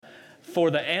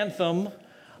for the anthem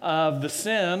of the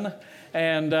sin.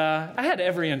 And I had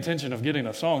every intention of getting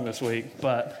a song this week,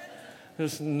 but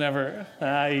just never,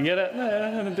 you get it?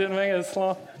 It didn't make it as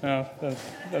long. No,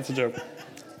 that's a joke.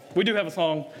 We do have a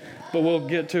song, but we'll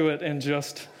get to it in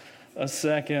just a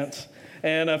second.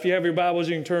 And if you have your Bibles,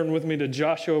 you can turn with me to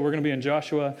Joshua. We're going to be in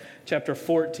Joshua chapter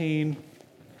 14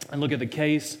 and look at the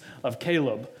case of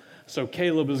Caleb. So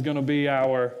Caleb is going to be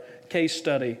our case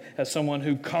study as someone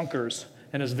who conquers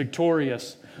and is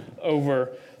victorious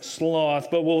over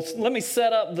sloth. But let me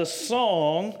set up the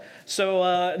song.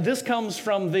 So this comes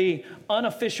from the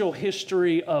unofficial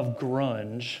history of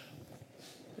grunge,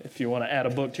 if you want to add a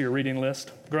book to your reading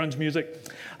list. Grunge music.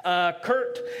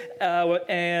 Kurt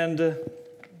and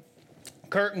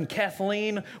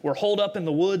Kathleen were holed up in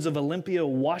the woods of Olympia,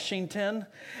 Washington.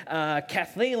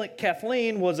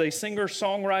 Kathleen was a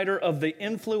singer-songwriter of the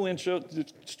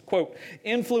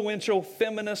influential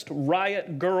feminist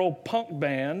riot girl punk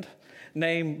band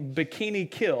named Bikini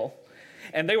Kill.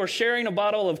 And they were sharing a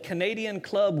bottle of Canadian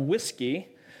Club whiskey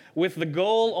with the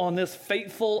goal on this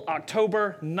fateful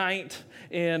October night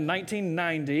in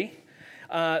 1990.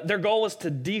 Their goal was to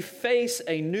deface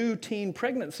a new teen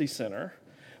pregnancy center,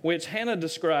 which Hannah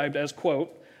described as,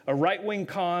 quote, a right-wing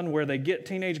con where they get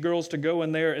teenage girls to go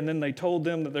in there and then they told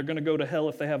them that they're going to go to hell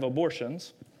if they have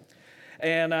abortions.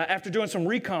 And after doing some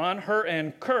recon, her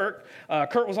and Kurt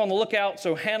was on the lookout,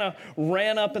 so Hannah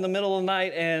ran up in the middle of the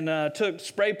night and took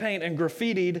spray paint and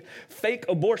graffitied fake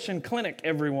abortion clinic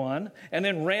everyone, and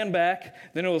then ran back.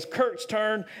 Then it was Kurt's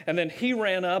turn, and then he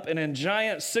ran up and in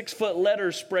giant 6-foot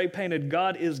letters spray painted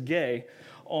God is gay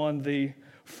on the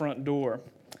front door.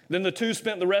 Then the two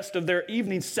spent the rest of their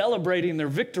evening celebrating their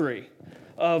victory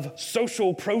of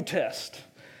social protest.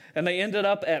 And they ended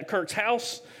up at Kurt's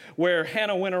house, where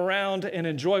Hannah went around and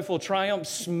in joyful triumph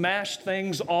smashed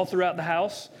things all throughout the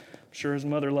house. I'm sure his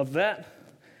mother loved that.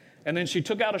 And then she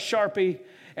took out a Sharpie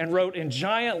and wrote in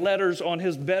giant letters on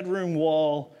his bedroom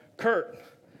wall, Kurt,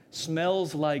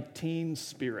 smells like teen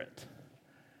spirit.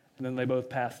 And then they both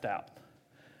passed out.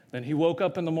 Then he woke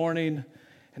up in the morning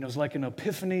and it was like an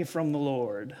epiphany from the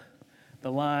Lord.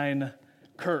 The line,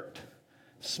 Kurt,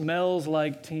 smells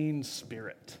like teen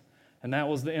spirit. And that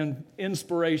was the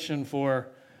inspiration for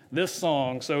this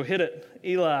song. So hit it,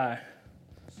 Eli.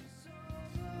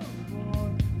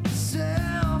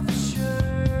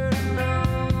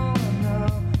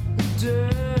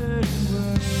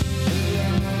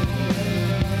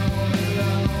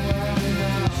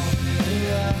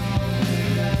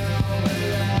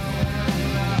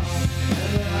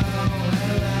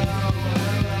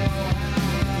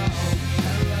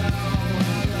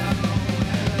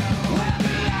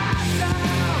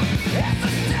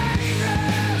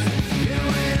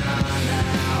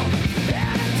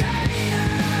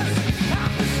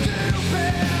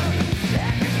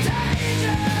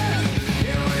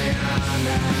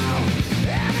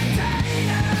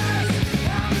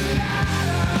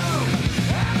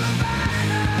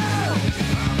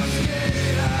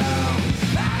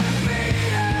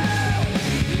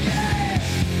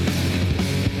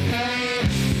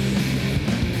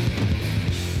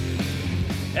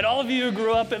 And all of you who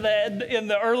grew up in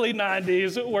the early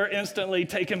 90s were instantly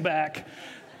taken back.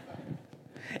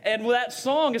 And that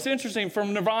song, it's interesting,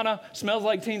 from Nirvana, Smells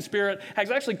Like Teen Spirit, is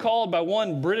actually called by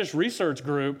one British research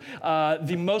group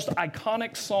the most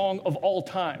iconic song of all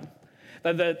time.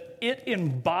 That it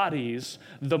embodies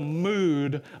the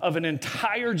mood of an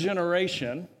entire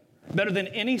generation better than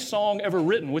any song ever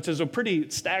written, which is a pretty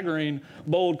staggering,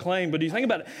 bold claim. But you think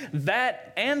about it,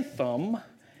 that anthem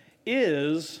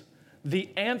is the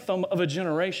anthem of a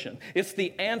generation. It's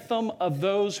the anthem of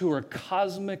those who are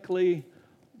cosmically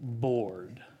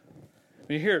bored.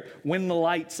 You hear, when the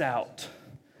light's out,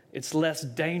 it's less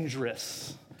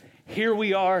dangerous. Here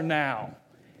we are now.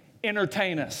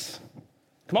 Entertain us.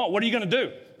 Come on, what are you going to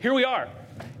do? Here we are.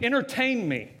 Entertain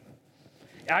me.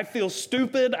 I feel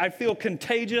stupid. I feel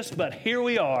contagious, but here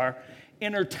we are.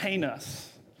 Entertain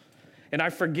us. And I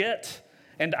forget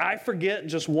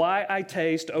just why I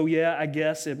taste. Oh yeah, I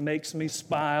guess it makes me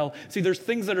smile. See, there's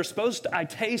things that I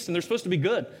taste and they're supposed to be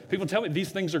good. People tell me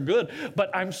these things are good, but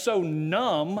I'm so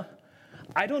numb,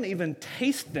 I don't even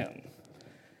taste them.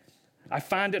 I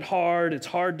find it hard. It's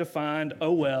hard to find.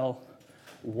 Oh well,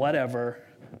 whatever.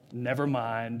 Never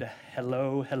mind.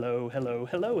 Hello, hello, hello,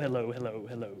 hello, hello, hello,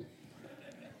 hello.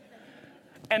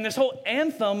 And this whole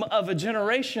anthem of a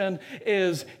generation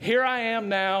is, here I am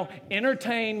now,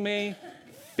 entertain me,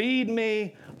 feed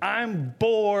me, I'm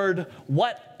bored,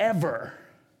 whatever.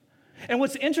 And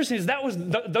what's interesting is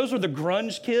those were the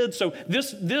grunge kids. So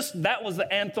that was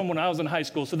the anthem when I was in high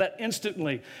school. So that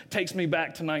instantly takes me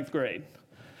back to 9th grade.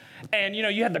 And,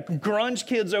 you had the grunge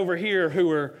kids over here who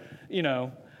were,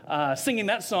 singing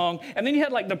that song. And then you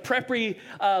had like the preppy,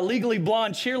 Legally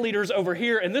Blonde cheerleaders over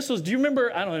here. And this was, do you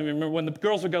remember, I don't even remember when the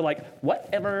girls would go like,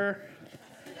 whatever.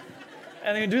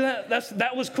 And they would do that.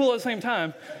 That was cool at the same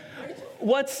time.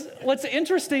 What's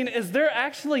interesting is they're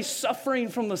actually suffering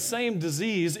from the same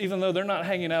disease, even though they're not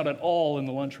hanging out at all in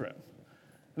the lunchroom.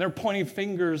 And they're pointing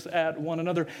fingers at one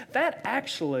another. That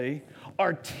actually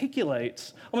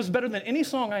articulates, almost better than any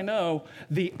song I know,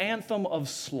 the anthem of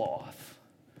sloth.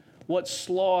 What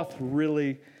sloth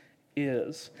really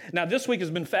is. Now, this week has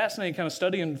been fascinating kind of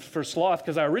studying for sloth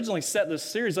because I originally set this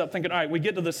series up thinking, all right, we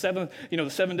get to the seven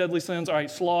deadly sins. All right,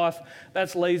 sloth,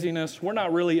 that's laziness. We're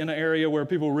not really in an area where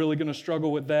people are really going to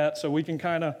struggle with that, so we can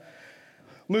kind of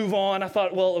move on. I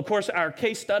thought, well, of course, our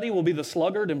case study will be the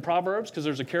sluggard in Proverbs because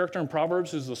there's a character in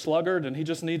Proverbs who's the sluggard and he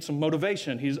just needs some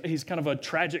motivation. He's kind of a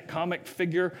tragic comic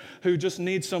figure who just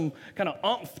needs some kind of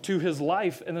oomph to his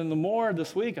life. And then the more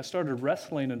this week I started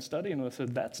wrestling and studying and I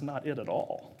said, that's not it at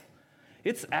all.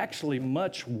 It's actually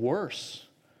much worse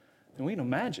than we can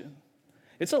imagine.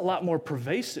 It's a lot more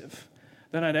pervasive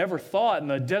than I'd ever thought. And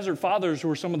the Desert Fathers, who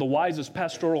were some of the wisest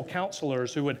pastoral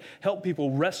counselors who would help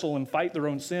people wrestle and fight their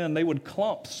own sin, they would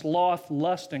clump sloth,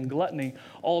 lust, and gluttony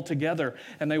all together.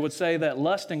 And they would say that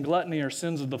lust and gluttony are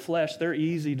sins of the flesh. They're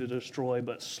easy to destroy,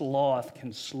 but sloth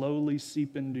can slowly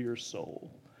seep into your soul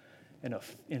and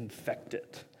infect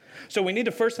it. So we need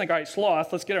to first think, all right,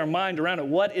 sloth, let's get our mind around it.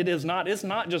 What it is not. It's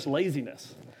not just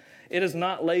laziness. It is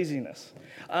not laziness.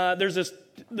 There's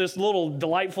this little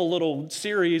delightful little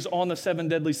series on the 7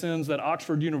 deadly sins that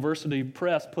Oxford University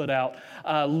Press put out,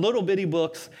 little bitty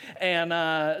books.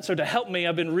 And so to help me,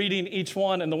 I've been reading each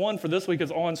one. And the one for this week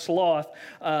is on sloth.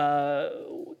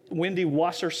 Wendy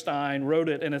Wasserstein wrote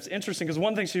it. And it's interesting because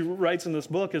one thing she writes in this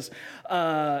book is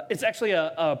it's actually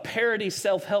a parody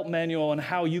self-help manual on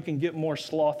how you can get more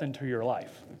sloth into your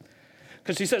life.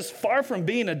 Because she says, far from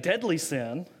being a deadly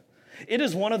sin, it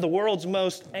is one of the world's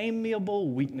most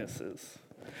amiable weaknesses.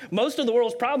 Most of the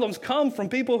world's problems come from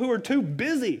people who are too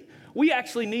busy. We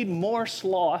actually need more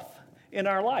sloth in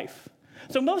our life.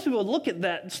 So most people look at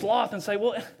that sloth and say,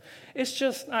 well, it's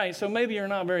just, all right, so maybe you're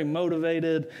not very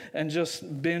motivated and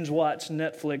just binge watch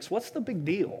Netflix. What's the big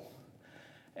deal?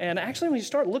 And actually, when you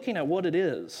start looking at what it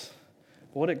is,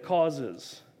 what it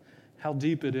causes, how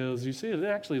deep it is, you see it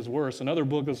actually is worse. Another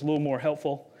book that's a little more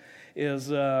helpful is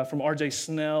from R.J.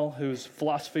 Snell, who's a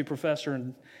philosophy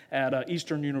professor at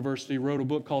Eastern University, wrote a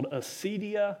book called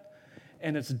Acedia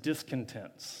and Its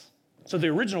Discontents. So the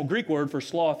original Greek word for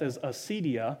sloth is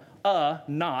acedia,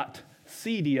 not,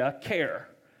 cedia, care.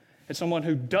 It's someone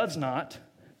who does not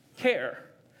care.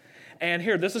 And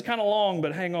here, this is kind of long,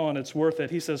 but hang on, it's worth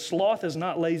it. He says, sloth is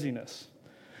not laziness,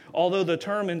 although the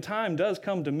term in time does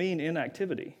come to mean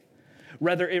inactivity.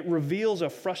 Rather, it reveals a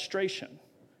frustration,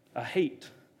 a hate,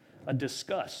 a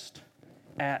disgust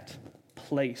at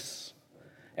place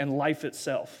and life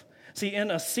itself. See, in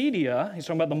acedia, he's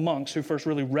talking about the monks who first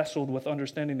really wrestled with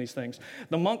understanding these things.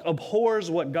 The monk abhors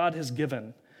what God has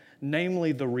given,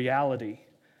 namely the reality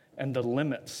and the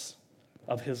limits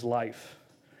of his life,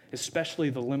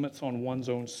 especially the limits on one's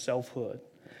own selfhood.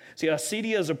 See,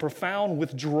 acedia is a profound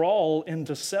withdrawal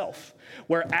into self,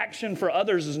 where action for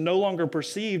others is no longer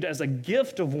perceived as a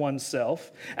gift of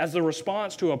oneself, as the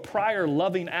response to a prior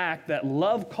loving act that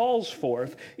love calls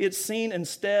forth. It's seen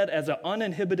instead as an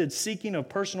uninhibited seeking of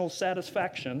personal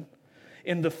satisfaction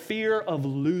in the fear of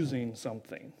losing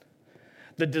something.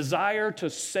 The desire to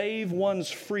save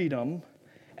one's freedom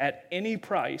at any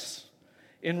price,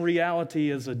 in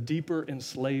reality, is a deeper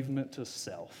enslavement to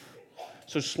self.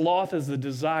 So sloth is the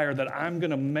desire that I'm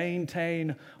going to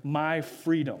maintain my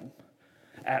freedom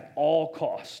at all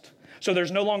cost. So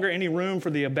there's no longer any room for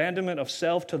the abandonment of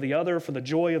self to the other, for the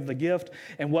joy of the gift,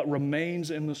 and what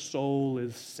remains in the soul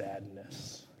is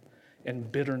sadness and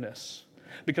bitterness,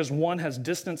 because one has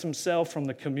distanced himself from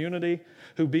the community,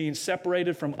 who being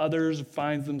separated from others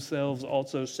finds themselves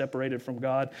also separated from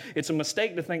God. It's a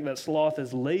mistake to think that sloth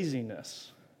is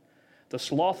laziness. The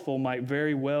slothful might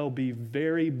very well be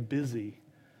very busy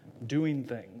doing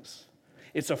things.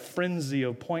 It's a frenzy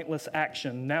of pointless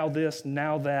action, now this,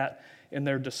 now that, in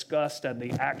their disgust at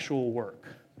the actual work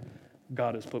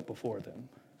God has put before them.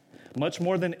 Much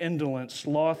more than indolence,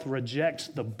 sloth rejects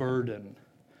the burden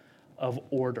of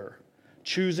order,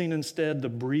 choosing instead the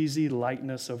breezy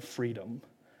lightness of freedom,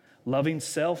 loving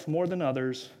self more than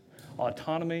others,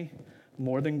 autonomy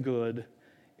more than good.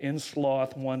 In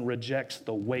sloth, one rejects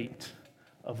the weight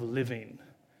of living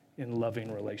in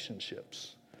loving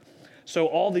relationships. So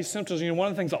all these symptoms, one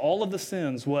of the things, all of the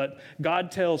sins, what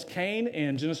God tells Cain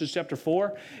in Genesis chapter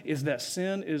 4 is that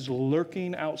sin is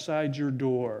lurking outside your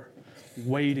door,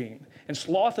 waiting. And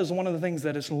sloth is one of the things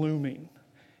that is looming.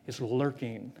 It's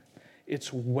lurking.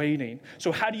 It's waiting.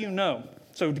 So how do you know?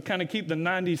 So to kind of keep the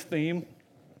 90s theme,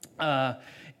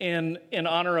 in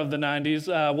honor of the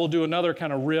 90s, we'll do another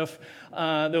kind of riff.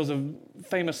 There was a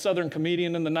famous Southern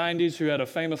comedian in the 90s who had a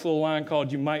famous little line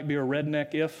called, "You might be a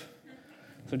redneck if."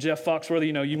 So Jeff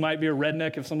Foxworthy, you might be a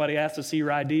redneck if somebody asks to see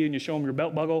your ID and you show them your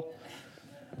belt buckle.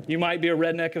 You might be a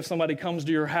redneck if somebody comes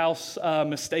to your house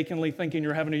mistakenly thinking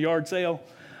you're having a yard sale.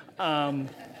 So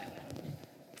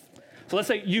let's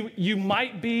say you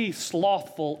might be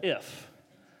slothful if.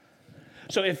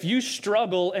 So if you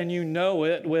struggle and you know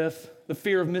it with the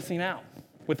fear of missing out,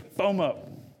 with FOMO,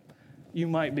 you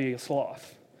might be a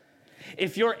sloth.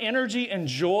 If your energy and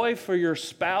joy for your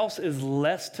spouse is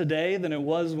less today than it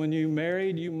was when you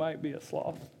married, you might be a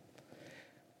sloth.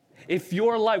 If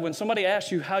your life, when somebody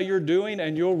asks you how you're doing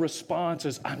and your response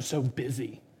is, "I'm so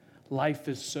busy," life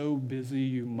is so busy,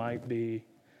 you might be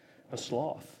a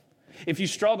sloth. If you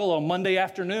struggle on Monday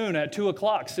afternoon at 2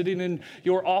 o'clock sitting in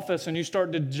your office and you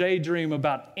start to daydream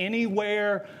about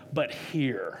anywhere but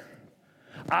here,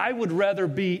 I would rather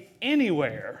be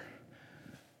anywhere,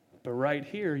 but right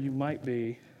here you might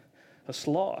be a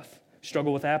sloth.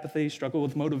 Struggle with apathy, struggle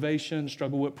with motivation,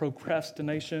 struggle with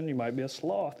procrastination, you might be a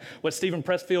sloth. What Stephen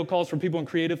Pressfield calls for people in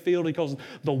creative field, he calls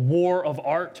the war of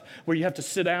art, where you have to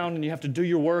sit down and you have to do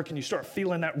your work and you start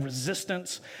feeling that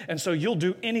resistance. And so you'll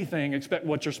do anything except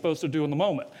what you're supposed to do in the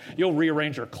moment. You'll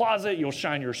rearrange your closet, you'll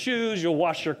shine your shoes, you'll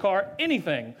wash your car,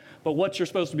 anything. But what you're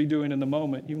supposed to be doing in the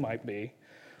moment, you might be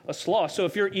a sloth. So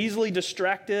if you're easily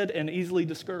distracted and easily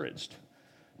discouraged,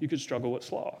 you could struggle with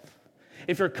sloth.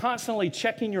 If you're constantly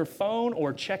checking your phone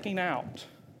or checking out,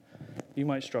 you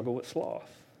might struggle with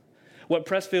sloth. What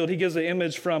Pressfield, he gives an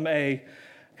image from a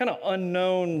kind of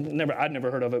unknown, I'd never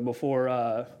heard of it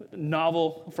before,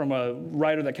 novel from a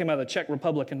writer that came out of the Czech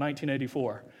Republic in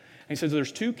 1984. And he says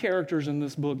there's two characters in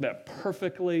this book that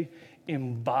perfectly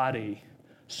embody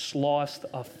sloth's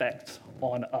effects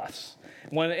on us.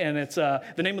 And it's the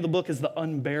name of the book is The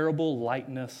Unbearable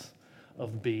Lightness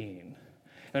of Being.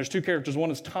 And there's two characters.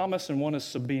 One is Thomas and one is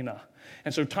Sabina.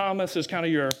 And so Thomas is kind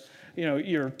of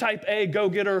your type A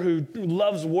go-getter who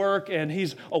loves work, and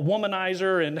he's a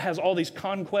womanizer and has all these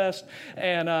conquests.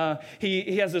 And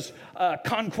he has this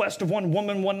conquest of one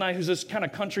woman one night who's this kind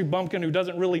of country bumpkin who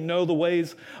doesn't really know the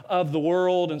ways of the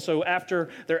world. And so after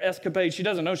their escapade, she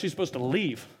doesn't know she's supposed to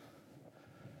leave.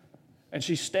 And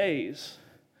she stays.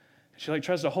 She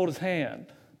tries to hold his hand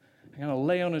and kind of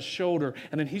lay on his shoulder.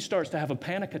 And then he starts to have a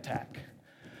panic attack,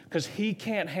 because he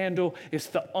can't handle, it's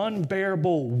the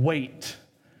unbearable weight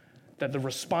that the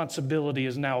responsibility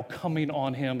is now coming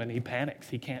on him, and he panics.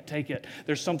 He can't take it.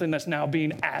 There's something that's now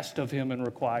being asked of him and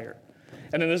required.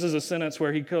 And then this is a sentence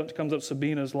where he comes up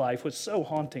Sabina's life, which is so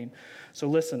haunting. So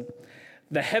listen,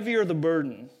 the heavier the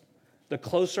burden, the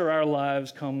closer our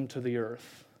lives come to the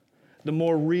earth, the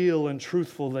more real and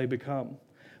truthful they become.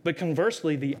 But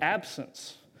conversely, the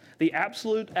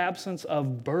absolute absence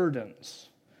of burdens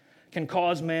can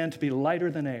cause man to be lighter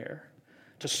than air,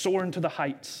 to soar into the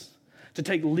heights, to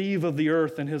take leave of the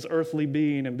earth and his earthly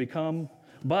being and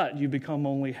you become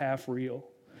only half real.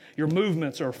 Your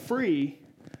movements are free,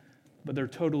 but they're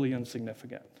totally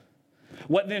insignificant.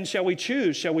 What then shall we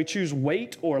choose? Shall we choose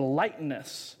weight or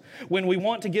lightness? When we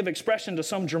want to give expression to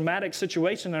some dramatic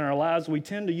situation in our lives, we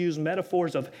tend to use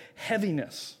metaphors of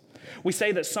heaviness. We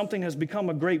say that something has become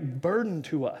a great burden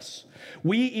to us.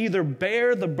 We either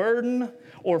bear the burden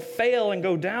or fail and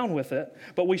go down with it,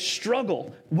 but we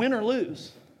struggle, win or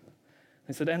lose.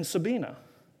 He said, and Sabina,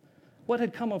 what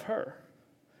had come of her?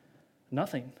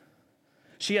 Nothing.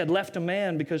 She had left a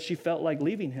man because she felt like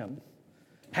leaving him.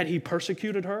 Had he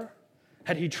persecuted her?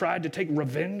 Had he tried to take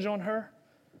revenge on her?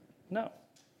 No.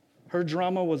 Her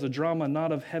drama was a drama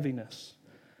not of heaviness,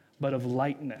 but of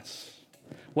lightness.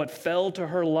 What fell to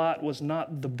her lot was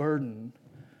not the burden,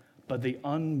 but the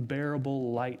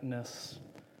unbearable lightness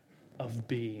of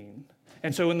being.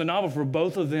 And so in the novel, for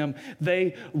both of them,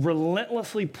 they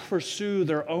relentlessly pursue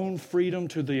their own freedom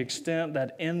to the extent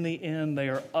that in the end they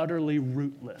are utterly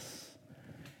rootless,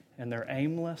 and they're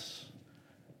aimless,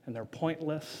 and they're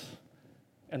pointless,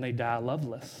 and they die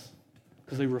loveless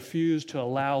because they refuse to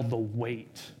allow the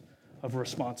weight of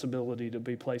responsibility to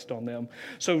be placed on them.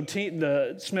 So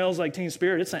the Smells Like Teen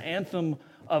Spirit, it's an anthem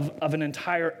of an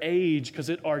entire age because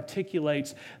it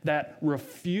articulates that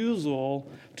refusal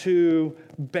to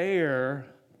bear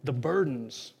the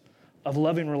burdens of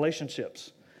loving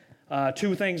relationships,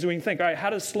 Two things we can think. All right, how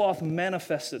does sloth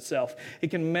manifest itself?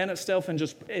 It can manifest itself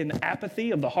in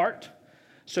apathy of the heart.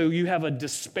 So you have a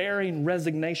despairing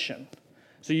resignation.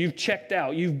 So you've checked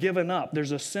out, you've given up.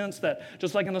 There's a sense that,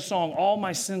 just like in the song, all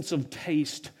my sense of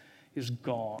taste is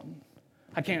gone.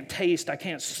 I can't taste, I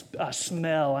can't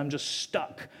smell, I'm just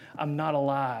stuck. I'm not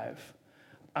alive.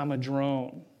 I'm a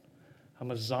drone.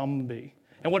 I'm a zombie.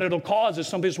 And what it'll cause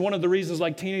is it's one of the reasons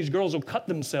like teenage girls will cut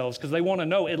themselves because they want to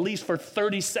know, at least for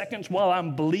 30 seconds while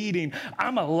I'm bleeding,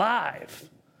 I'm alive.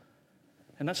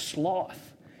 And that's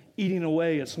sloth, eating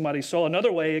away at somebody's soul.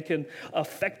 Another way it can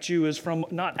affect you is from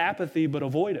not apathy, but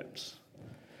avoidance,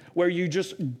 where you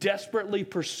just desperately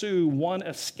pursue one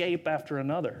escape after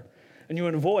another, and you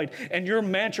avoid. And your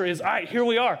mantra is, all right, here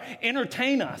we are.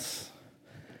 Entertain us,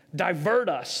 divert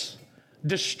us,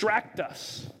 distract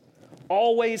us.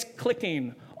 Always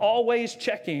clicking, always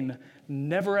checking,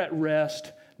 never at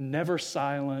rest, never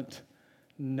silent,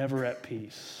 never at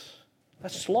peace.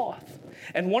 That's sloth.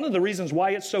 And one of the reasons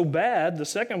why it's so bad, the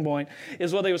second point,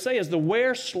 is what they would say is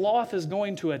where sloth is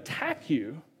going to attack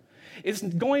you, it's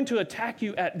going to attack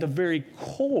you at the very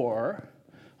core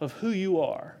of who you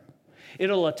are.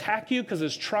 It'll attack you because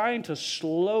it's trying to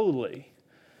slowly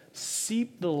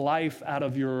seep the life out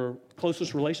of your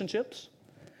closest relationships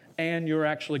and your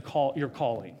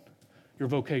calling, your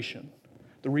vocation,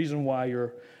 the reason why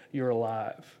you're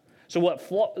alive. So what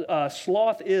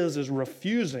sloth is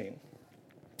refusing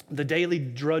the daily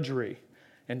drudgery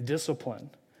and discipline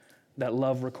that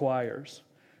love requires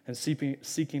and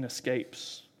seeking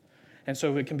escapes. And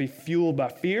so it can be fueled by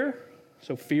fear,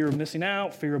 so fear of missing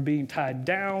out, fear of being tied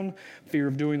down, fear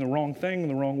of doing the wrong thing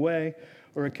the wrong way,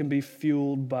 or it can be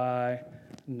fueled by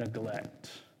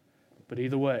neglect. But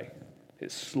either way,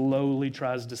 it slowly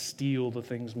tries to steal the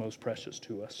things most precious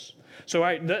to us. So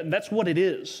that's what it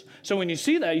is. So when you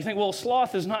see that, you think, well,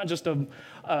 sloth is not just a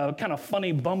kind of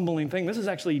funny, bumbling thing. This is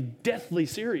actually deathly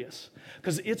serious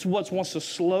because it's what wants to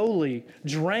slowly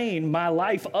drain my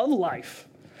life of life.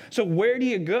 So where do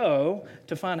you go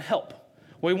to find help?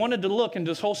 We wanted to look in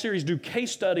this whole series, do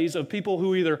case studies of people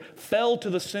who either fell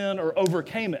to the sin or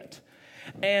overcame it.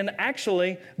 And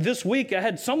actually, this week I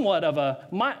had somewhat of I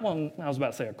was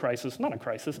about to say a crisis, not a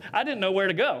crisis. I didn't know where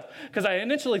to go because I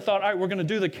initially thought, all right, we're going to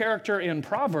do the character in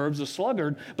Proverbs, the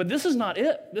sluggard, but this is not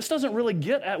it. This doesn't really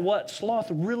get at what sloth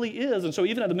really is. And so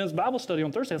even at the men's Bible study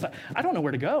on Thursday, I was like, I don't know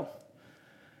where to go.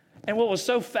 And what was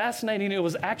so fascinating, it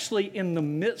was actually in the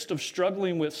midst of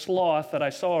struggling with sloth that I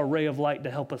saw a ray of light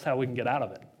to help us how we can get out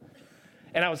of it.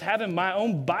 And I was having my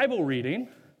own Bible reading.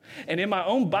 And in my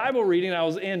own Bible reading, I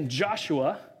was in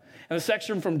Joshua, and the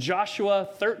section from Joshua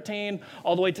 13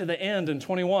 all the way to the end in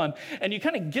 21. And you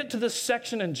kind of get to this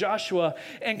section in Joshua,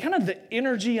 and kind of the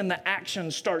energy and the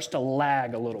action starts to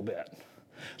lag a little bit.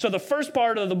 So the first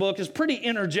part of the book is pretty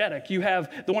energetic. You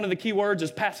have, one of the key words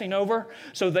is passing over.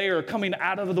 So they are coming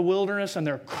out of the wilderness, and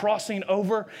they're crossing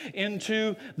over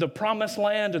into the promised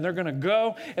land, and they're going to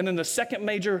go. And then the second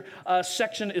major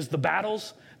section is the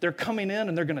battles. They're coming in,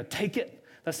 and they're going to take it.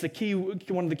 That's the key,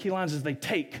 one of the key lines is they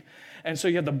take. And so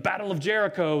you have the Battle of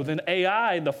Jericho, then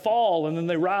Ai, the fall, and then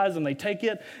they rise and they take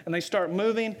it and they start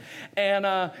moving.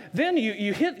 And then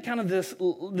you hit kind of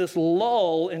this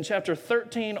lull in chapter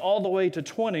 13 all the way to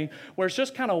 20, where it's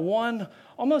just kind of one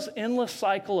almost endless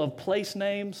cycle of place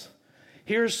names.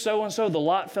 Here's so-and-so, the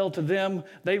lot fell to them.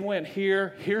 They went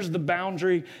here. Here's the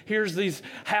boundary. Here's these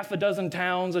half a dozen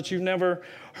towns that you've never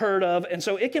heard of. And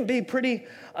so it can be pretty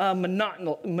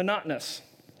monotonous.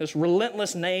 There's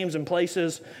relentless names and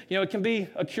places. You know, it can be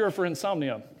a cure for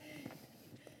insomnia.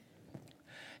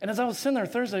 And as I was sitting there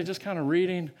Thursday just kind of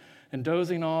reading and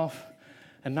dozing off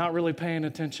and not really paying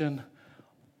attention,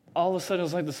 all of a sudden it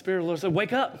was like the Spirit of the Lord said,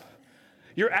 wake up.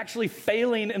 You're actually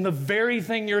failing in the very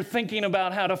thing you're thinking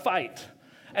about how to fight.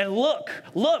 And look,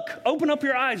 open up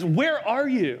your eyes. Where are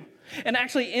you? And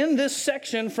actually in this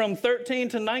section from 13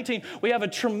 to 19, we have a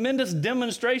tremendous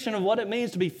demonstration of what it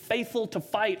means to be faithful to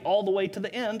fight all the way to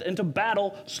the end and to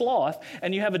battle sloth.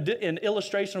 And you have an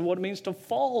illustration of what it means to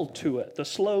fall to it, the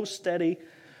slow, steady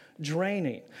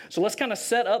draining. So let's kind of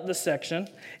set up the section.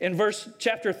 In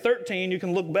chapter 13, you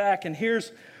can look back and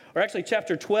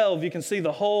chapter 12, you can see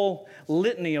the whole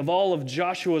litany of all of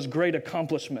Joshua's great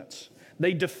accomplishments.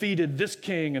 They defeated this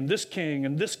king and this king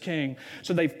and this king.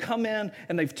 So they've come in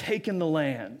and they've taken the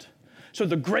land. So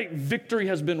the great victory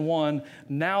has been won.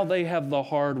 Now they have the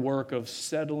hard work of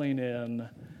settling in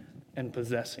and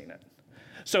possessing it.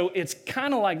 So it's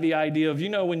kind of like the idea of,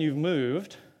 when you've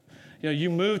moved,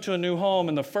 you move to a new home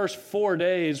and the first 4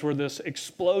 days were this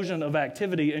explosion of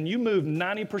activity and you moved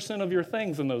 90% of your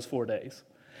things in those 4 days.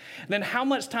 Then how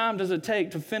much time does it take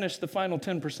to finish the final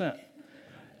 10%?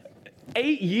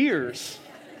 8 years.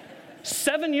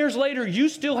 7 years later, you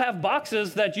still have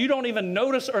boxes that you don't even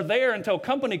notice are there until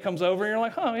company comes over and you're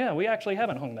like, oh yeah, we actually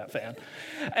haven't hung that fan.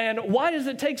 And why does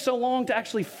it take so long to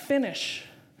actually finish?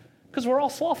 Because we're all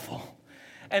slothful.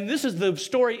 And this is the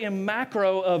story in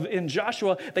macro in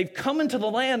Joshua. They've come into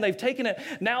the land, they've taken it,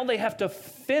 now they have to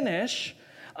finish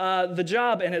the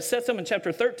job. And it sets them in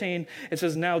chapter 13, it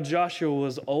says, now Joshua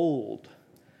was old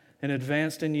and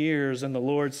advanced in years, and the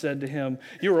Lord said to him,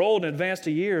 you are old and advanced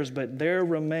in years, but there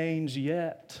remains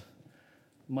yet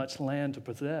much land to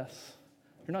possess.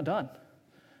 You're not done.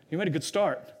 You made a good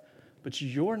start, but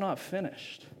you're not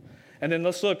finished. And then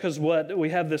let's look, because we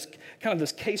have this kind of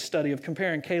this case study of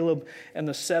comparing Caleb and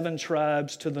the 7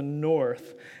 tribes to the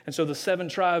north. And so the 7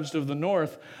 tribes of the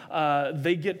north,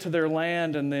 they get to their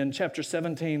land, and then chapter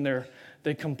 17,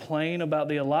 they complain about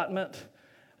the allotment.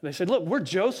 They said, look, we're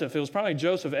Joseph. It was probably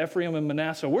Joseph, Ephraim, and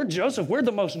Manasseh. We're Joseph. We're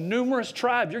the most numerous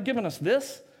tribe. You're giving us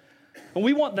this? And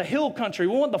we want the hill country.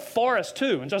 We want the forest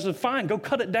too. And Joseph said, fine, go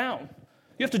cut it down.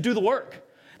 You have to do the work.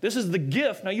 This is the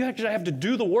gift. Now you actually have to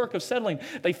do the work of settling.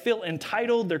 They feel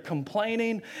entitled. They're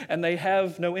complaining. And they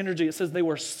have no energy. It says they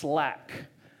were slack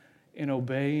in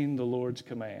obeying the Lord's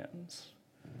commands.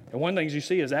 And one of the things you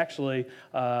see is actually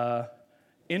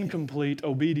incomplete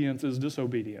obedience is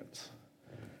disobedience.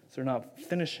 So they're not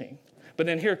finishing. But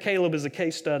then here Caleb is a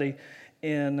case study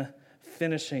in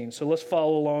finishing. So let's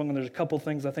follow along, and there's a couple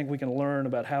things I think we can learn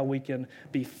about how we can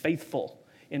be faithful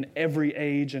in every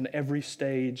age and every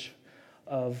stage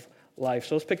of life.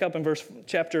 So let's pick up in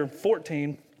chapter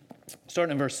 14,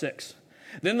 starting in verse 6.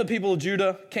 Then the people of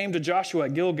Judah came to Joshua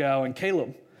at Gilgal and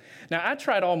Caleb. Now I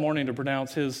tried all morning to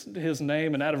pronounce his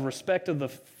name, and out of respect of the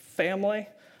family,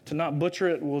 to not butcher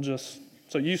it,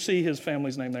 so you see his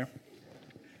family's name there.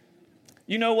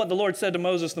 You know what the Lord said to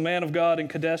Moses, the man of God, in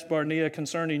Kadesh Barnea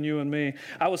concerning you and me.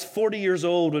 I was 40 years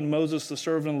old when Moses, the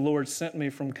servant of the Lord, sent me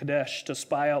from Kadesh to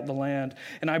spy out the land,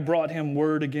 and I brought him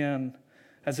word again,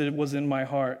 as it was in my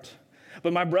heart.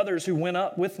 But my brothers who went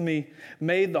up with me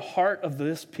made the heart of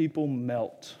this people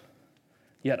melt.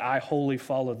 Yet I wholly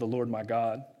followed the Lord my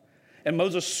God. And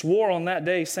Moses swore on that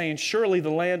day, saying, surely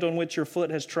the land on which your foot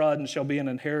has trodden shall be an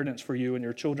inheritance for you and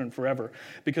your children forever,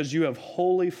 because you have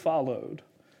wholly followed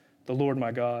the Lord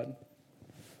my God.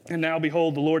 And now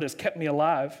behold, the Lord has kept me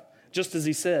alive, just as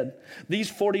he said.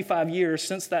 These 45 years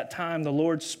since that time, the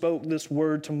Lord spoke this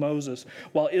word to Moses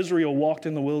while Israel walked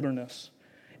in the wilderness.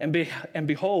 And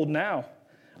behold, now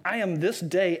I am this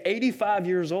day 85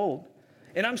 years old,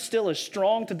 and I'm still as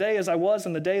strong today as I was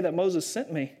in the day that Moses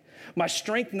sent me. My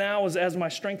strength now is as my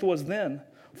strength was then,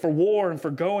 for war and for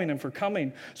going and for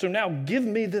coming. So now give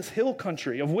me this hill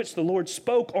country of which the Lord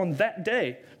spoke on that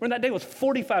day. Remember, that day was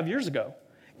 45 years ago.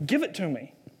 Give it to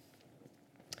me.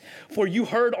 For you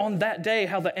heard on that day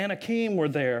how the Anakim were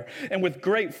there, and with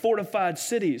great fortified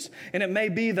cities. And it may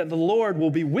be that the Lord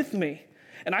will be with me,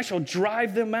 and I shall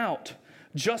drive them out,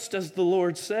 just as the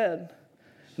Lord said.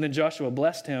 And then Joshua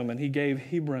blessed him, and he gave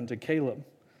Hebron to Caleb.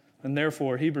 And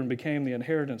therefore Hebron became the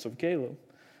inheritance of Caleb.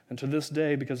 And to this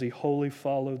day, because he wholly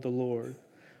followed the Lord,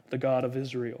 the God of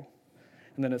Israel.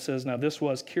 And then it says, now this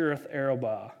was Kiriath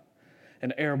Arabah.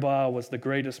 And Arabah was the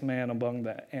greatest man among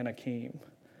the Anakim.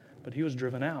 But he was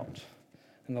driven out,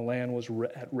 and the land was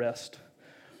at rest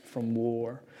from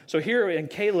war. So here in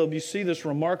Caleb, you see this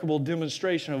remarkable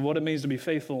demonstration of what it means to be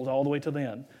faithful all the way to the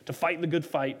end, to fight the good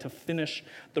fight, to finish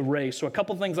the race. So a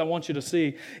couple things I want you to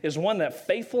see is, one, that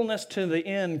faithfulness to the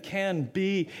end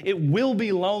it will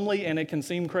be lonely and it can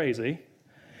seem crazy.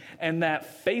 And that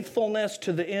faithfulness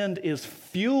to the end is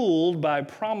fueled by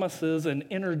promises and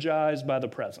energized by the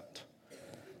present.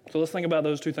 So let's think about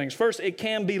those two things. First, it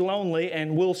can be lonely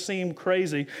and will seem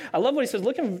crazy. I love what he says.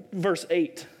 Look in verse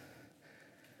 8.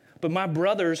 But my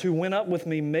brothers who went up with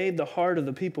me made the heart of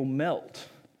the people melt.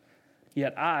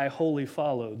 Yet I wholly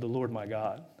followed the Lord my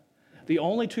God. The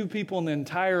only 2 people in the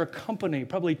entire company,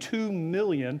 probably 2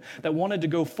 million, that wanted to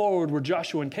go forward were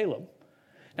Joshua and Caleb.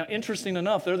 Now, interesting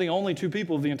enough, they're the only 2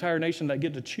 people of the entire nation that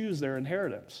get to choose their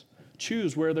inheritance,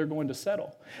 choose where they're going to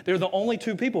settle. They're the only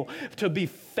 2 people. To be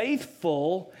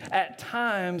faithful at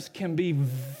times can be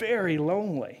very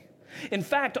lonely. In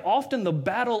fact, often the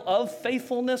battle of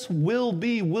faithfulness will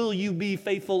you be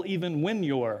faithful even when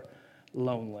you're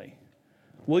lonely?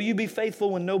 Will you be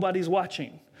faithful when nobody's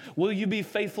watching? Will you be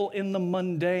faithful in the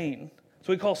mundane? That's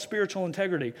what we call spiritual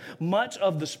integrity. Much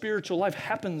of the spiritual life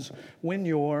happens when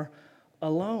you're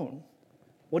alone.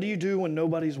 What do you do when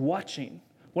nobody's watching?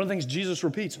 One of the things Jesus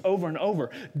repeats over and over,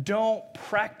 don't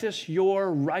practice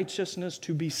your righteousness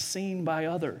to be seen by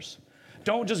others.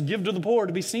 Don't just give to the poor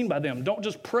to be seen by them. Don't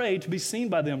just pray to be seen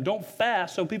by them. Don't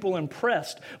fast so people are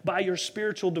impressed by your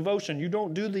spiritual devotion. You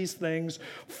don't do these things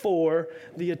for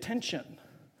the attention.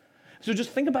 So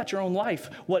just think about your own life.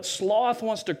 What sloth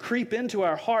wants to creep into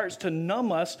our hearts to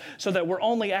numb us so that we're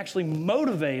only actually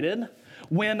motivated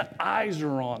when eyes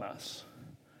are on us.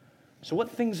 So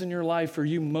what things in your life are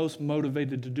you most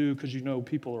motivated to do because you know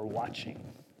people are watching?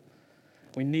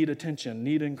 We need attention,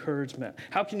 need encouragement.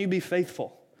 How can you be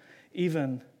faithful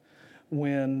even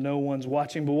when no one's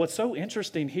watching? But what's so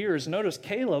interesting here is notice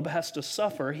Caleb has to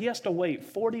suffer. He has to wait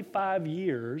 45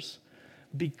 years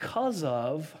because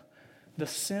of the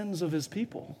sins of his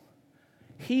people.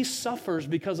 He suffers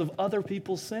because of other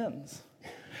people's sins.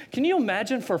 Can you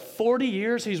imagine for 40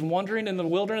 years he's wandering in the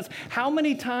wilderness? How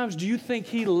many times do you think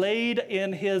he laid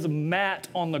in his mat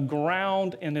on the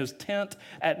ground in his tent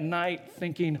at night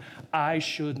thinking, I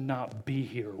should not be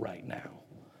here right now?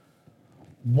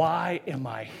 Why am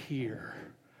I here?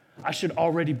 I should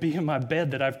already be in my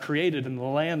bed that I've created in the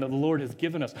land that the Lord has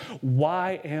given us.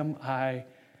 Why am I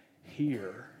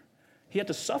here? He had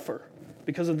to suffer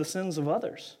because of the sins of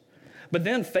others. But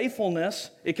then faithfulness,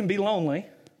 it can be lonely.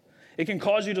 It can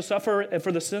cause you to suffer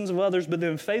for the sins of others, but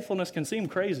then faithfulness can seem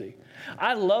crazy.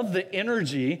 I love the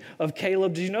energy of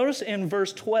Caleb. Did you notice in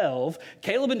verse 12,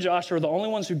 Caleb and Joshua are the only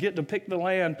ones who get to pick the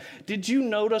land. Did you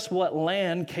notice what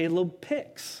land Caleb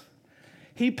picks?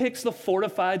 He picks the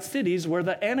fortified cities where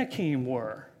the Anakim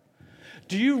were.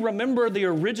 Do you remember the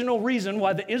original reason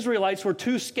why the Israelites were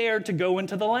too scared to go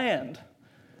into the land?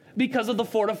 Because of the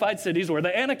fortified cities where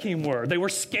the Anakim were. They were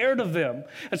scared of them.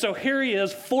 And so here he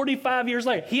is 45 years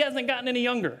later. He hasn't gotten any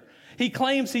younger. He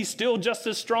claims he's still just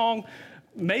as strong,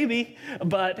 maybe,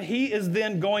 but he is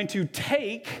then going to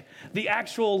take the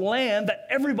actual land that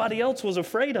everybody else was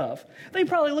afraid of. They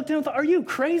probably looked at him and thought, are you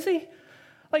crazy?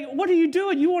 Like, what are you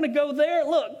doing? You want to go there?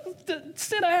 Look,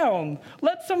 sit down.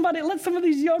 Let some of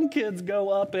these young kids go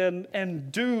up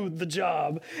and do the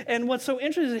job. And what's so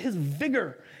interesting is his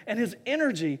vigor and his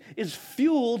energy is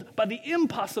fueled by the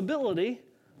impossibility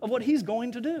of what he's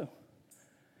going to do.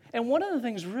 And one of the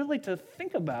things really to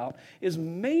think about is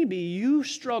maybe you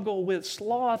struggle with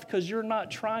sloth because you're not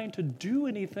trying to do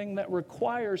anything that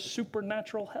requires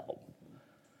supernatural help.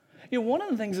 You know, one of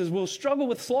the things is we'll struggle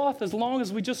with sloth as long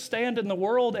as we just stand in the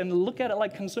world and look at it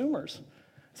like consumers.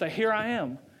 Say, here I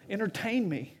am. Entertain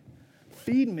me.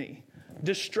 Feed me.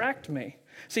 Distract me.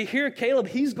 See, here Caleb,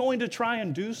 he's going to try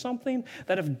and do something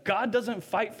that if God doesn't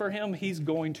fight for him, he's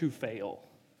going to fail.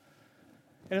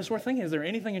 And it's worth thinking, is there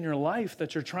anything in your life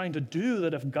that you're trying to do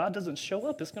that if God doesn't show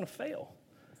up, it's going to fail?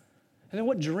 And then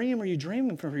what dream are you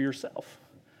dreaming for yourself,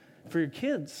 for your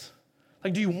kids?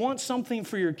 Like, do you want something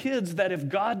for your kids that if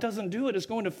God doesn't do it, it's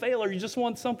going to fail? Or you just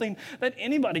want something that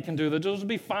anybody can do, that just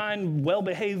be fine,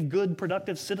 well-behaved, good,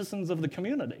 productive citizens of the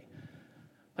community?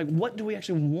 Like, what do we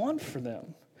actually want for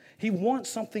them? He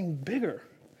wants something bigger.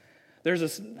 There's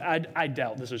this, I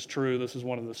doubt this is true. This is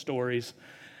one of the stories.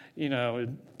 You know,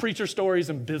 preacher stories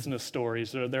and business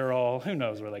stories, they're all, who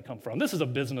knows where they come from. This is a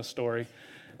business story.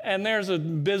 And there's a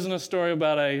business story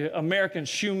about an American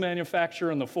shoe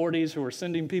manufacturer in the 40s who were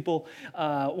sending people,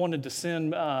 wanted to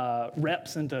send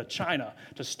reps into China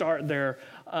to start their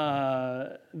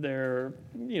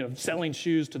selling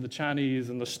shoes to the Chinese.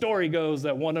 And the story goes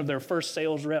that one of their first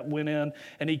sales rep went in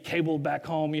and he cabled back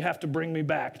home, you have to bring me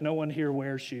back. No one here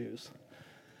wears shoes.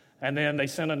 And then they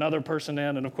sent another person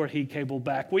in, and of course he cabled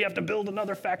back, we have to build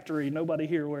another factory. Nobody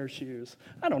here wears shoes.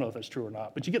 I don't know if that's true or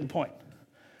not, but you get the point.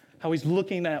 How he's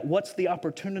looking at what's the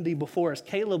opportunity before us.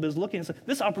 Caleb is looking and saying,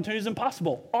 this opportunity is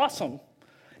impossible. Awesome.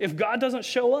 If God doesn't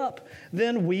show up,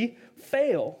 then we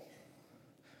fail.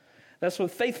 That's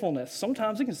with faithfulness.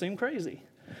 Sometimes it can seem crazy.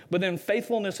 But then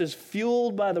faithfulness is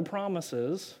fueled by the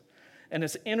promises and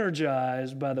it's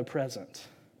energized by the present.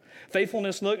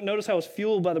 Faithfulness, notice how it's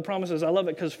fueled by the promises. I love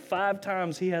it because 5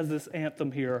 times he has this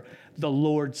anthem here, the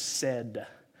Lord said.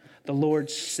 The Lord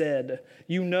said.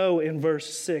 You know in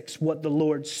verse 6 what the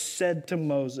Lord said to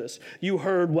Moses. You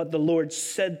heard what the Lord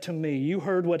said to me. You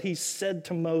heard what he said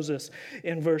to Moses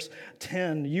in verse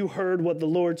 10. You heard what the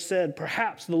Lord said.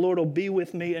 Perhaps the Lord will be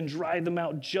with me and drive them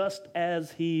out just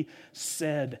as he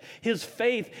said. His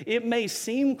faith, it may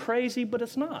seem crazy, but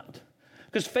it's not.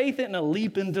 Because faith isn't a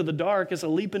leap into the dark, it's a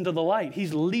leap into the light.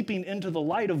 He's leaping into the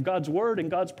light of God's word and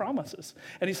God's promises.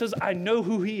 And he says, I know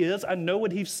who he is, I know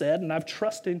what he's said, and I've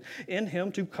trusted in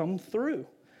him to come through.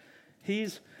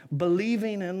 He's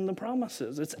believing in the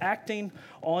promises. It's acting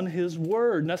on his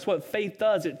word. And that's what faith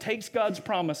does. It takes God's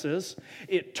promises,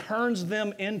 it turns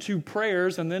them into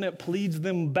prayers, and then it pleads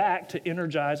them back to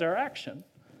energize our action.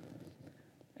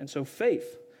 And so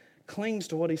faith clings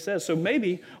to what he says. So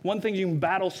maybe one thing you can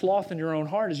battle sloth in your own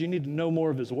heart is you need to know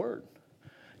more of his word.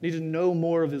 You need to know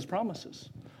more of his promises.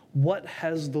 What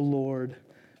has the Lord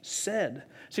said?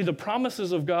 See, the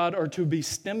promises of God are to be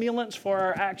stimulants for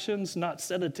our actions, not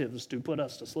sedatives to put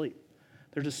us to sleep.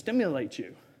 They're to stimulate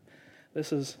you.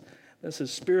 This is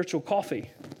spiritual coffee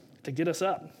to get us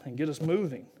up and get us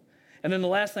moving. And then the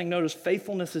last thing, notice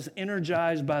faithfulness is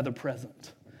energized by the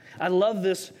present. I love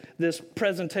this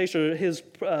presentation,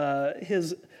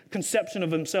 his conception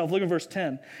of himself. Look at verse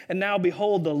 10. And now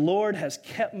behold, the Lord has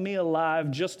kept me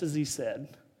alive just as he said.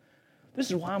 This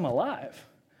is why I'm alive.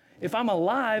 If I'm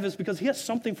alive, it's because he has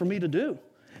something for me to do.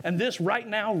 And this right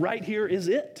now, right here is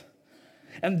it.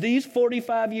 And these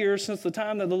 45 years since the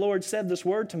time that the Lord said this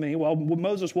word to me while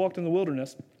Moses walked in the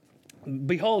wilderness,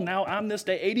 behold, now I'm this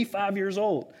day 85 years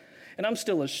old. And I'm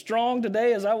still as strong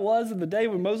today as I was in the day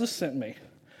when Moses sent me.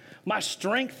 My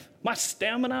strength, my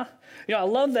stamina. I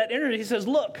love that energy. He says,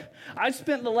 look, I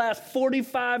spent the last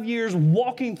 45 years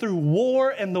walking through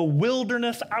war and the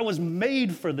wilderness. I was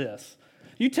made for this.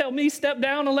 You tell me step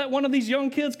down and let one of these young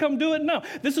kids come do it? No,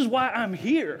 this is why I'm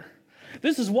here.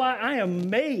 This is why I am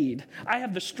made. I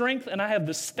have the strength and I have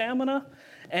the stamina,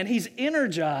 and he's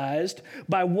energized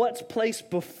by what's placed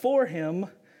before him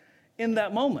in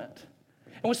that moment.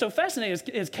 And what's so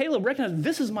fascinating is Caleb recognized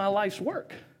this is my life's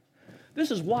work. This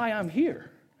is why I'm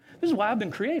here. This is why I've been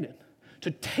created,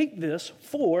 to take this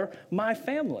for my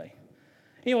family.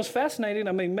 It's fascinating.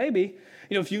 I mean, maybe,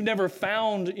 if you never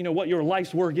found, what your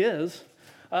life's work is,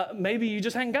 maybe you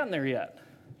just hadn't gotten there yet.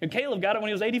 And Caleb got it when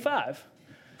he was 85.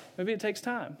 Maybe it takes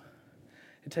time.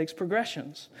 It takes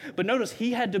progressions. But notice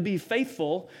he had to be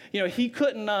faithful. He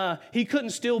couldn't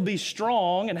still be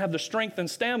strong and have the strength and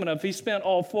stamina if he spent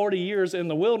all 40 years in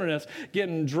the wilderness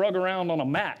getting drug around on a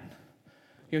mat.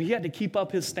 He had to keep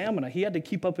up his stamina. He had to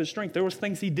keep up his strength. There was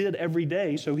things he did every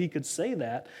day so he could say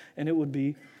that and it would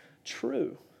be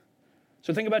true.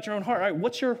 So think about your own heart. All right,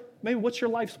 what's your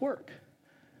life's work?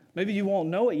 Maybe you won't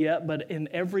know it yet, but in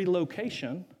every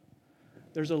location,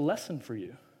 there's a lesson for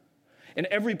you. In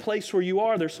every place where you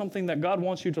are, there's something that God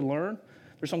wants you to learn.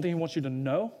 There's something he wants you to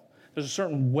know. There's a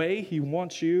certain way he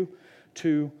wants you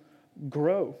to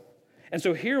grow. And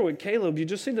so here with Caleb, you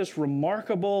just see this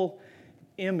remarkable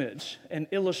image, an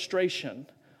illustration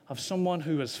of someone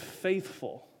who is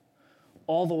faithful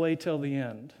all the way till the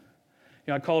end.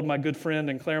 I called my good friend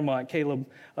in Claremont, Caleb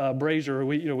Brazier.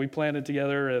 We planted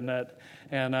together and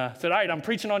said, all right, I'm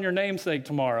preaching on your namesake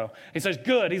tomorrow. He says,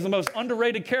 good. He's the most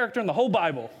underrated character in the whole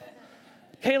Bible.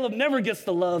 Caleb never gets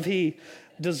the love he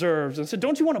deserves. And said,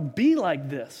 don't you want to be like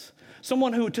this?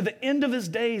 Someone who to the end of his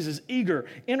days is eager,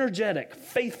 energetic,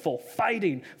 faithful,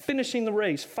 fighting, finishing the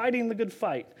race, fighting the good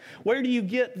fight. Where do you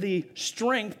get the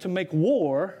strength to make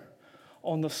war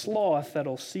on the sloth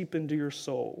that'll seep into your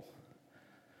soul?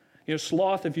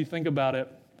 Sloth, if you think about it,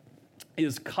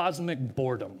 is cosmic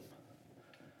boredom.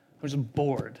 It's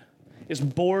bored. It's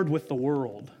bored with the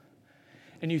world.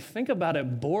 And you think about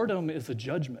it, boredom is a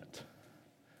judgment.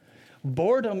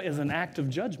 Boredom is an act of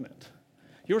judgment.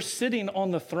 You're sitting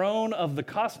on the throne of the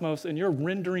cosmos and you're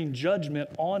rendering judgment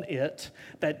on it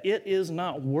that it is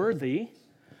not worthy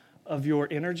of your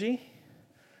energy,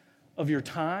 of your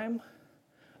time,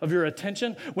 of your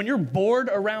attention. When you're bored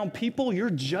around people, you're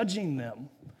judging them.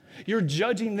 You're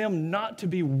judging them not to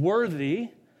be worthy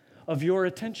of your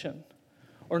attention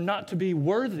or not to be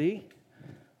worthy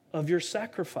of your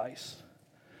sacrifice.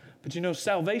 But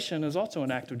salvation is also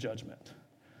an act of judgment.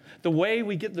 The way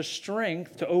we get the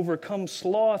strength to overcome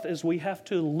sloth is we have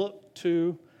to look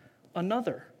to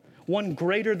another, one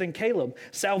greater than Caleb.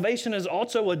 Salvation is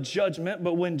also a judgment,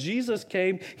 but when Jesus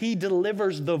came, he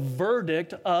delivers the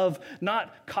verdict of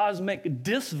not cosmic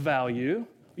disvalue,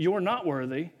 you're not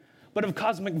worthy, but of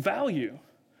cosmic value.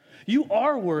 You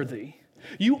are worthy.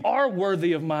 You are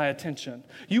worthy of my attention.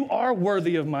 You are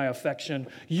worthy of my affection.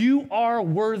 You are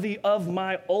worthy of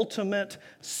my ultimate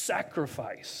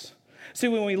sacrifice. See,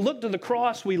 when we look to the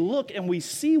cross, we look and we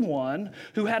see one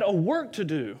who had a work to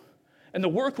do, and the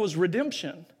work was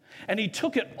redemption. And he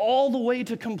took it all the way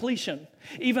to completion,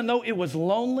 even though it was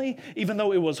lonely, even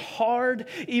though it was hard,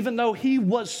 even though he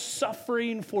was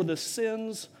suffering for the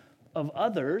sins of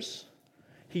others,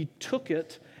 he took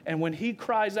it. And when he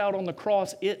cries out on the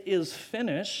cross, it is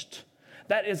finished,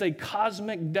 that is a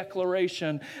cosmic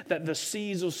declaration that the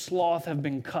seas of sloth have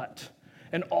been cut.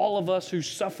 And all of us who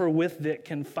suffer with it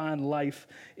can find life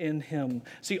in him.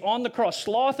 See, on the cross,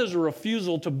 sloth is a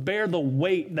refusal to bear the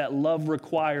weight that love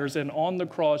requires. And on the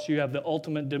cross, you have the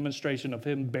ultimate demonstration of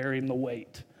him bearing the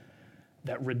weight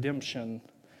that redemption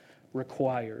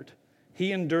required.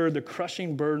 He endured the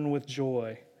crushing burden with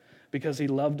joy because he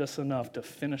loved us enough to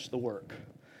finish the work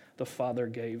the Father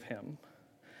gave him.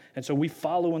 And so we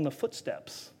follow in the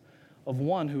footsteps of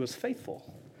one who is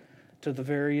faithful to the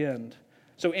very end.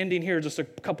 So ending here, just a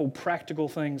couple practical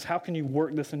things. How can you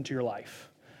work this into your life?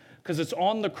 Because it's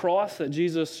on the cross that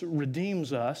Jesus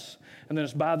redeems us, and then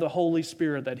it's by the Holy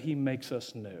Spirit that he makes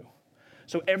us new.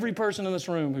 So every person in this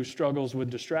room who struggles with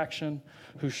distraction,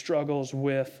 who struggles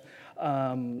with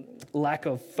lack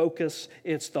of focus,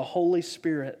 it's the Holy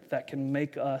Spirit that can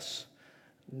make us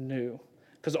new.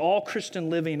 Because all Christian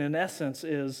living, in essence,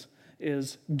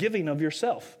 is giving of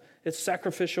yourself. It's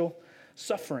sacrificial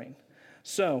suffering.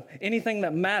 So anything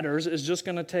that matters is just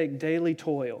going to take daily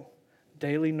toil,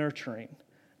 daily nurturing,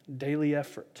 daily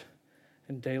effort,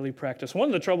 and daily practice. One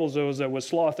of the troubles, though, is that with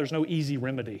sloth, there's no easy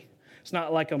remedy. It's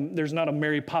not like there's not a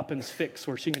Mary Poppins fix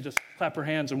where she can just clap her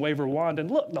hands and wave her wand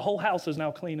and look, the whole house is now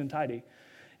clean and tidy.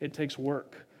 It takes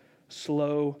work,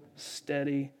 slow,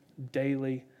 steady,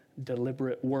 daily,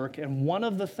 deliberate work. And one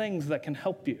of the things that can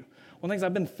help you, one of the things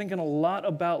I've been thinking a lot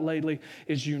about lately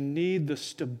is you need the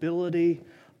stability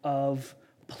of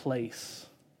place.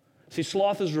 See,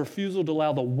 sloth is refusal to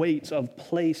allow the weights of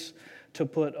place to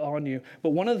put on you. But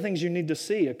one of the things you need to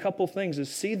see, a couple things, is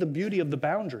see the beauty of the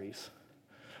boundaries.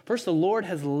 First, the Lord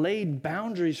has laid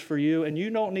boundaries for you, and you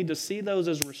don't need to see those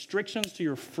as restrictions to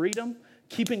your freedom,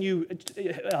 keeping you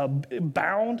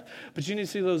bound, but you need to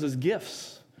see those as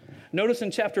gifts. Notice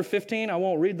in chapter 15, I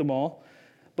won't read them all,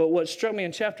 but what struck me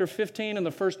in chapter 15, in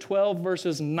the first 12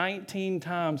 verses, 19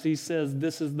 times, he says,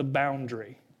 this is the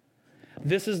boundary.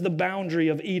 This is the boundary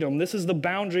of Edom. This is the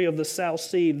boundary of the South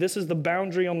Sea. This is the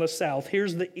boundary on the south.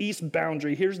 Here's the east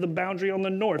boundary. Here's the boundary on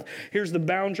the north. Here's the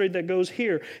boundary that goes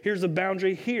here. Here's the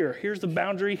boundary here. Here's the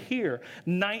boundary here.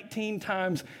 19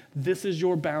 times, this is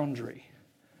your boundary.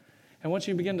 And what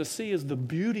you begin to see is the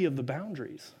beauty of the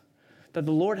boundaries, that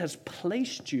the Lord has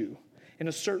placed you in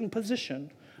a certain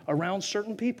position around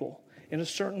certain people in a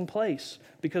certain place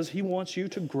because he wants you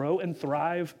to grow and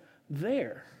thrive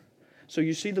there. So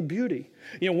you see the beauty.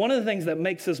 You know, one of the things that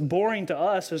makes this boring to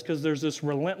us is because there's this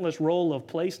relentless roll of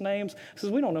place names. It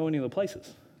says we don't know any of the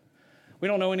places. We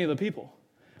don't know any of the people.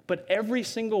 But every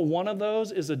single one of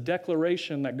those is a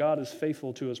declaration that God is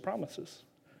faithful to his promises.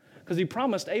 Because he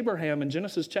promised Abraham in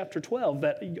Genesis chapter 12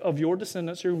 that of your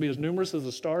descendants you're going to be as numerous as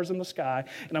the stars in the sky,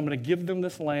 and I'm going to give them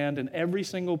this land, and every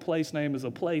single place name is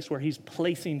a place where he's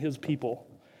placing his people.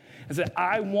 And said,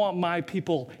 I want my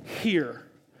people here.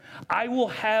 I will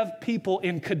have people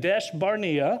in Kadesh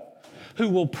Barnea who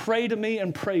will pray to me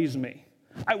and praise me.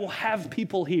 I will have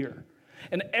people here.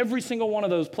 And every single one of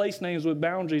those place names with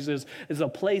boundaries is a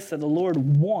place that the Lord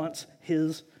wants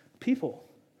his people.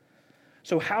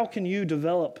 So how can you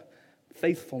develop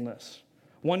faithfulness?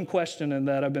 One question in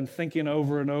that I've been thinking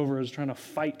over and over is trying to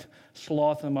fight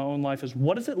sloth in my own life is,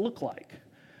 what does it look like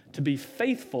to be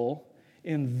faithful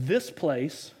in this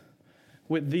place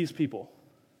with these people?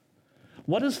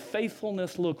 What does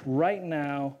faithfulness look right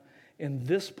now in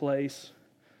this place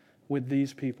with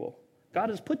these people? God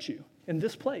has put you in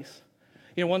this place.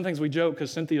 You know, one of the things we joke,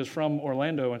 because Cynthia's from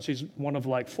Orlando and she's one of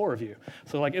like 4 of you.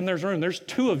 So like in this room, there's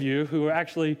 2 of you who are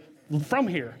actually from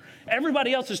here.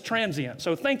 Everybody else is transient.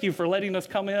 So thank you for letting us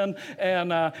come in.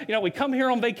 And, we come here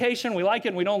on vacation, we like it,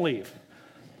 and we don't leave.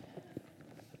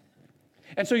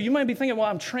 And so you might be thinking, well,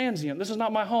 I'm transient. This is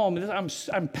not my home.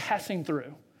 I'm passing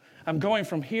through. I'm going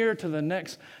from here to the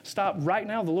next stop. Right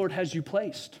now, the Lord has you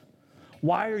placed.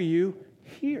 Why are you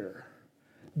here?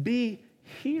 Be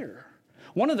here.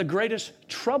 One of the greatest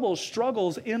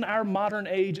struggles in our modern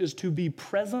age is to be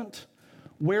present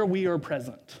where we are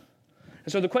present.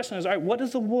 And so the question is, all right, what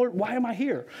does the Lord, why am I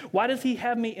here? Why does he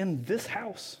have me in this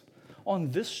house, on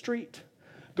this street,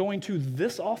 going to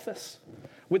this office,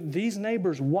 with these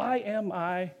neighbors? Why am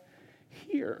I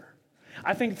here?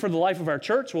 I think for the life of our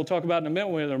church, we'll talk about in a minute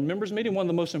with our members meeting, one of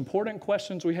the most important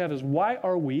questions we have is, why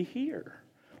are we here?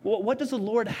 Well, what does the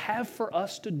Lord have for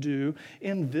us to do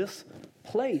in this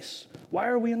place? Why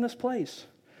are we in this place?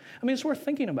 I mean, it's worth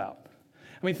thinking about.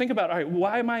 I mean, think about, all right,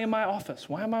 why am I in my office?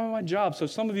 Why am I on my job? So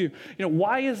some of you,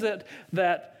 why is it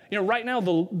that, right now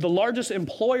the largest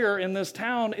employer in this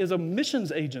town is a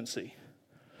missions agency?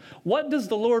 What does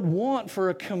the Lord want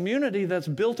for a community that's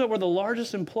built up where the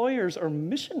largest employers are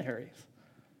missionaries?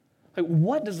 Like,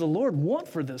 what does the Lord want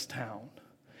for this town?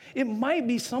 It might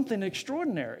be something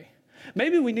extraordinary.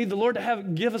 Maybe we need the Lord to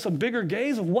give us a bigger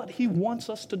gaze of what he wants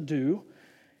us to do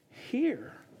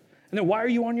here. And then why are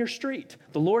you on your street?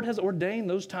 The Lord has ordained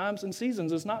those times and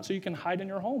seasons. It's not so you can hide in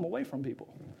your home away from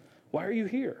people. Why are you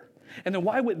here? And then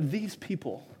why with these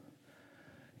people?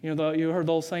 You heard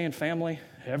the old saying, family,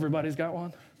 everybody's got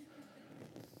one.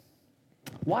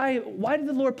 Why did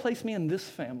the Lord place me in this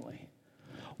family?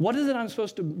 What is it I'm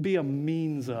supposed to be a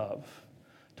means of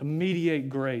to mediate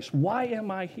grace? Why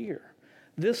am I here?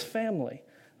 This family,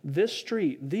 this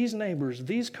street, these neighbors,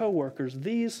 these coworkers,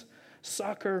 these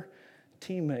soccer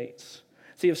teammates.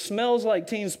 See, if Smells Like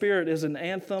Teen Spirit is an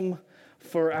anthem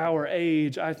for our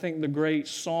age, I think the great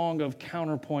song of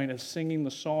Counterpoint is singing the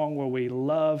song where we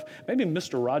love, maybe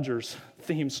Mr. Rogers'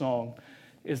 theme song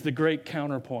is the great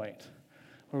counterpoint,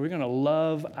 where we're going to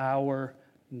love our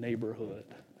neighborhood,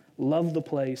 love the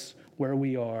place where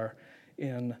we are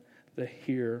in the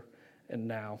here and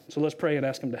now. So let's pray and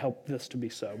ask him to help this to be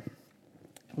so.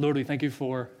 Lord, we thank you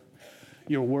for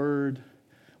your word.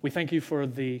 We thank you for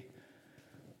the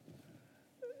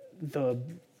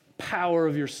power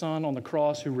of your Son on the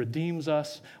cross who redeems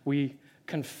us. We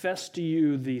confess to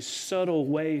you the subtle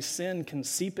way sin can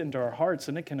seep into our hearts,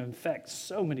 and it can infect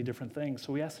so many different things.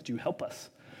 So we ask that you help us.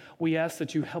 We ask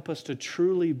that you help us to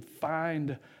truly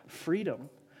find freedom,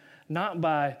 not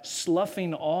by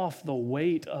sloughing off the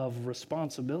weight of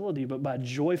responsibility, but by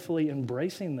joyfully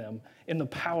embracing them in the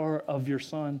power of your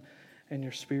Son and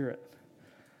your Spirit.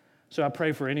 So I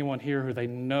pray for anyone here who they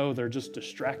know they're just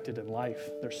distracted in life.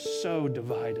 They're so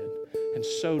divided and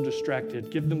so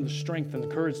distracted. Give them the strength and the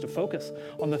courage to focus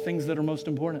on the things that are most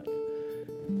important.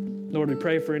 Lord, we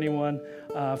pray for anyone,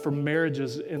 for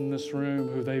marriages in this room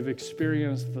who they've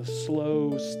experienced the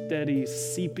slow, steady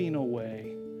seeping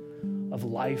away of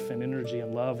life and energy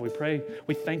and love. We pray,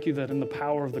 we thank you that in the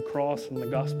power of the cross and the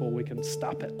gospel, we can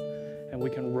stop it and we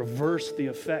can reverse the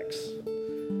effects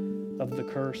of the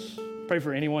curse. Pray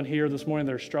for anyone here this morning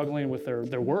that are struggling with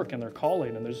their work and their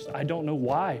calling, and I don't know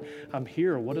why I'm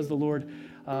here. What does the Lord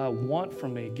want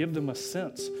from me? Give them a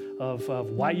sense of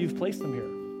why you've placed them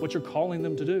here, what you're calling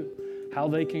them to do, how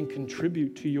they can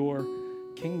contribute to your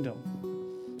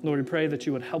kingdom. Lord, we pray that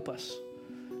you would help us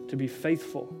to be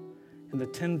faithful in the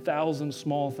 10,000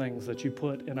 small things that you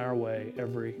put in our way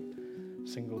every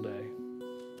single day.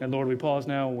 And Lord, we pause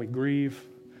now and we grieve.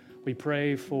 We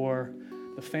pray for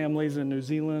the families in New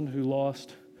Zealand who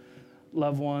lost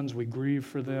loved ones. We grieve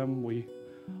for them. We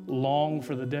long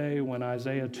for the day when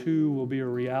Isaiah 2 will be a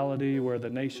reality, where the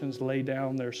nations lay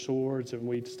down their swords and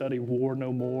we study war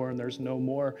no more, and there's no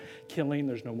more killing,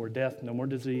 there's no more death, no more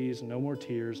disease, no more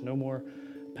tears, no more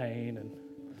pain. And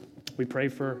we pray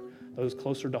for those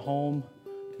closer to home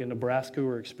in Nebraska who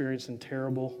are experiencing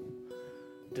terrible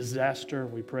disaster.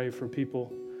 We pray for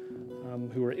people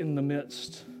who are in the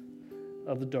midst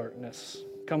of the darkness.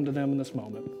 Come to them in this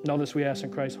moment. And all this we ask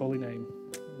in Christ's holy name.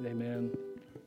 Amen.